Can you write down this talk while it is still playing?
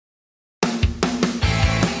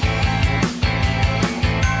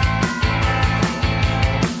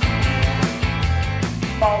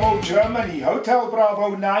Germany, Hotel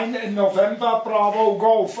Bravo 9 November Bravo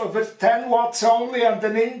Golf with 10 watts only and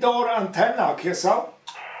an indoor antenna, yourself?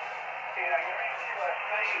 Yeah,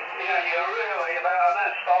 you're really about, and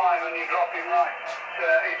that's fine when you're dropping right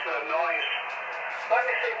into the noise. Let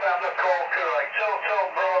me see if I have the call correct.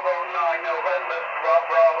 Hotel Bravo 9 November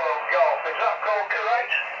Bravo Golf. Is that call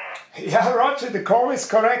correct? Yeah, Roger, the call is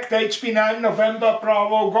correct. HB9 November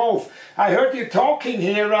Bravo Golf. I heard you talking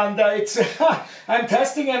here, and it's I'm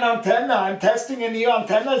testing an antenna. I'm testing a new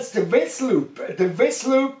antenna. It's the Whizz-Loop, the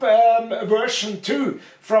Whizz-Loop version 2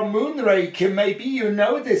 from MOONRAKER. Maybe you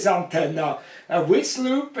know this antenna. A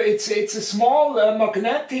Whizz-Loop. It's a small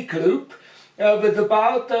magnetic loop. With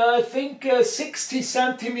about, I think, 60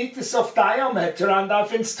 centimeters of diameter, and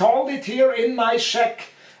I've installed it here in my shack.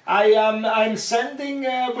 I'm sending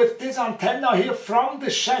with this antenna here from the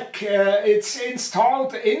shack. It's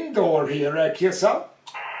installed indoor here, Kirsa.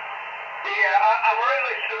 Yeah, I'm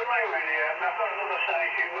really struggling with you. I've got another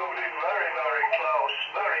station moved in very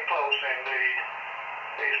close indeed.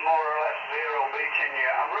 It's more or less zero beating you.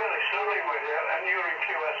 I'm really struggling with you, and you're in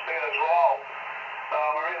QSB as well.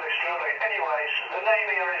 I'm really struggling. Anyways, the name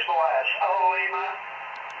here is Les. Lima,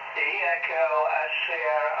 Echo,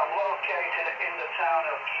 Sierra. I'm located in the town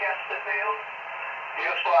of Chesterfield,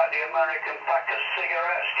 just like the American pack of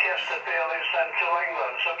cigarettes, Chesterfield in central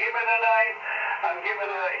England. So give me the name and give me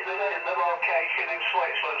the location in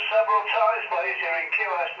Switzerland. Several times, please. You're in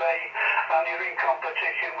QSB and you're in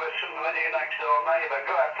competition with somebody next door neighbour.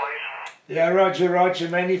 Go ahead, please. Yeah, Roger.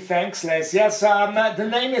 Many thanks, Les. Yes, the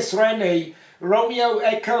name is Rene. Romeo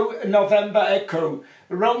Echo November Echo.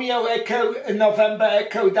 Romeo Echo November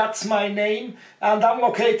Echo, that's my name, and I'm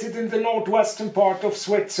located in the northwestern part of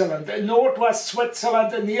Switzerland, northwest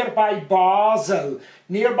Switzerland, nearby Basel,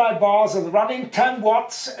 running 10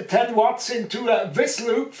 watts into a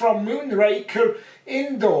Whizz-Loop from MOONRAKER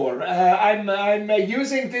indoor. I'm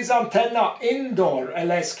using this antenna indoor,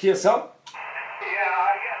 Les Kirsa.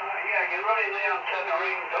 Yeah, you're running the antenna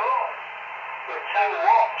indoor with 10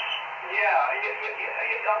 watts. Yeah,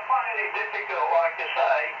 I'm finding it difficult, like I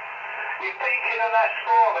say. You're peaking an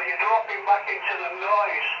S4, but you're dropping back into the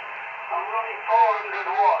noise. I'm running 400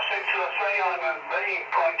 watts into a 3-element beam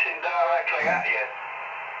pointing directly at you.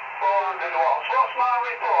 400 watts. What's my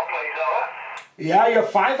report, please, over? Yeah, you're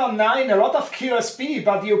 5 on 9, a lot of QSB,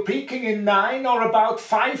 but you're peaking in 9 or about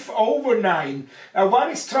 5 over 9. A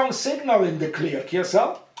very strong signal in the clear,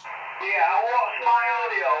 yourself? Yeah, and what's my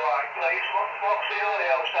audio like, please? What's the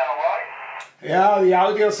audio sound like? Yeah, the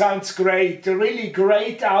audio sounds great, really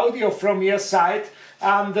great audio from your side,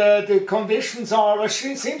 and the conditions are,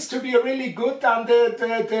 seems to be really good, and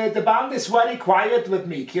the band is very quiet with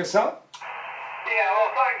me, yourself? Yeah,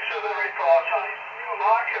 well, thanks for the report. New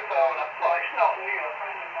microphone I placed, not new, a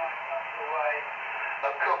friend of mine passed away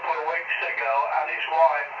a couple of weeks ago, and his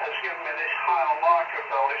wife has given me this Eine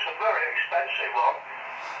microphone. It's a very expensive one.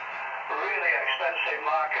 Really expensive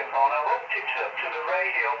microphone. I hooked it up to the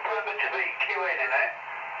radio, put a bit of EQ in it,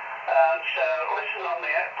 and listen on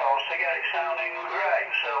the headphones to get it sounding great.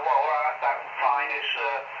 So what I find is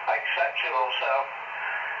exceptional. So,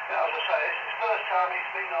 as I say, this is the first time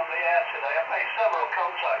it's been on the air today. I've made several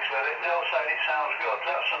contacts with it, and they all say it sounds good.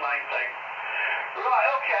 That's the main thing. Right,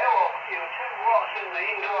 okay, well, 10 watts in the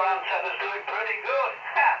indoor antenna's doing pretty good.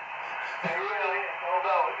 It really is,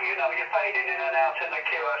 although, you're fading in and out in the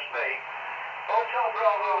QSB. Hotel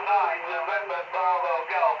Bravo 9, November Bravo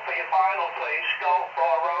Golf, for your final, please. Golf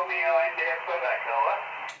for Romeo India Quebec, over.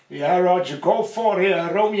 Yeah, Roger, Golf for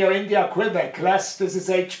Romeo India Quebec. Les, this is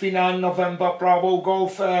HB9 November Bravo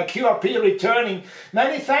Golf, QRP returning.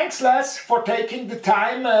 Many thanks, Les, for taking the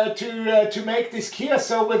time to make this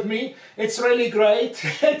QSO with me. It's really great,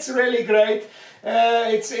 it's really great.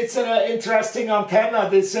 It's an interesting antenna,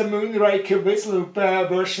 this MOONRAKER Whizz-Loop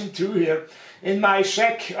version 2 here in my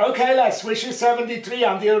shack. Okay, Les, wish you 73,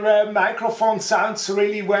 and your microphone sounds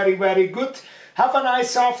really very good. Have a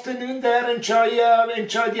nice afternoon there, enjoy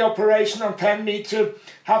the operation on 10 meter.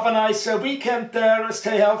 Have a nice weekend there,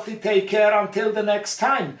 stay healthy, take care until the next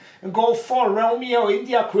time. And go for Romeo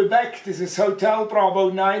India Quebec. This is Hotel Bravo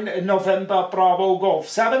 9 November Bravo Golf.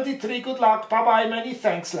 73, good luck, bye bye, many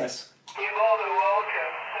thanks, Les. You're more than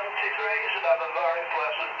welcome. 73 should have a very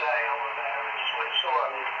pleasant day over there in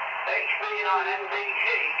Switzerland. HB9MBG,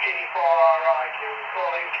 T4RI,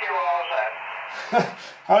 calling QRZ.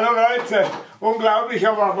 Hallo Leute, unglaublich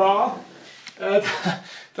aber wahr.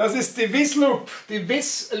 Das ist die Whizz-Loop, die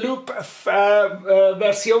Whizz-Loop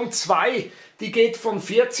Version 2, die geht von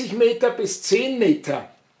 40 Meter bis 10 Meter.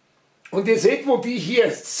 Und ihr seht, wo die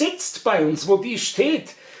hier sitzt bei uns, wo die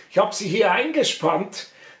steht. Ich habe sie hier eingespannt.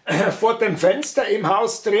 vor dem Fenster im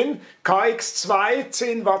Haus drin, KX2,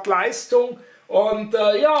 10 Watt Leistung und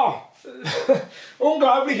ja,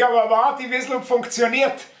 unglaublich, aber wahr, die Whizz-Loop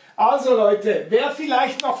funktioniert. Also Leute, wer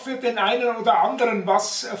vielleicht noch für den einen oder anderen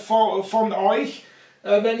was von euch,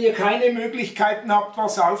 wenn ihr keine Möglichkeiten habt,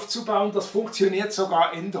 was aufzubauen, das funktioniert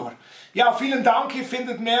sogar indoor. Ja, vielen Dank, ihr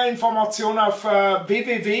findet mehr Informationen auf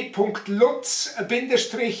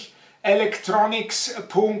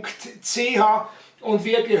www.Lutz-Electronics.ch und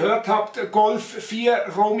wie ihr gehört habt, Golf 4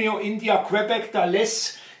 Romeo India Quebec, der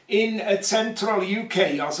Les in Central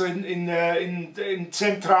UK, also in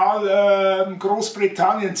Zentral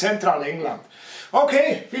Großbritannien, Zentral England.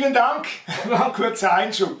 Okay, vielen Dank, war ein kurzer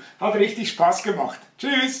Einschub, hat richtig Spaß gemacht.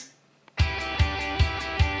 Tschüss!